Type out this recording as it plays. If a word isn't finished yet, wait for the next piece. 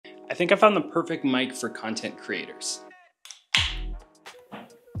I think I found the perfect mic for content creators.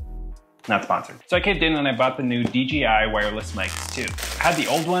 Not sponsored. So I caved in and I bought the new DJI Wireless Mics too. I had the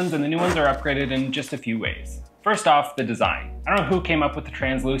old ones and the new ones are upgraded in just a few ways. First off, the design. I don't know who came up with the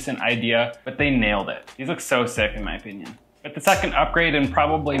translucent idea, but they nailed it. These look so sick in my opinion. But the second upgrade, and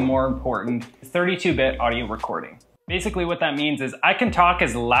probably more important, is 32-bit audio recording. Basically what that means is I can talk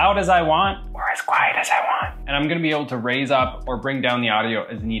as loud as I want or as quiet as I want. And I'm gonna be able to raise up or bring down the audio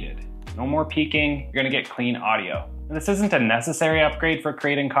as needed. No more peaking, you're gonna get clean audio. And this isn't a necessary upgrade for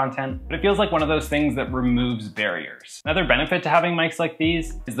creating content, but it feels like one of those things that removes barriers. Another benefit to having mics like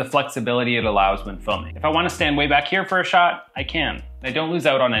these is the flexibility it allows when filming. If I want to stand way back here for a shot, I can. I don't lose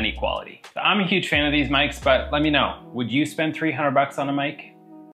out on any quality. So I'm a huge fan of these mics, but let me know, would you spend 300 bucks on a mic?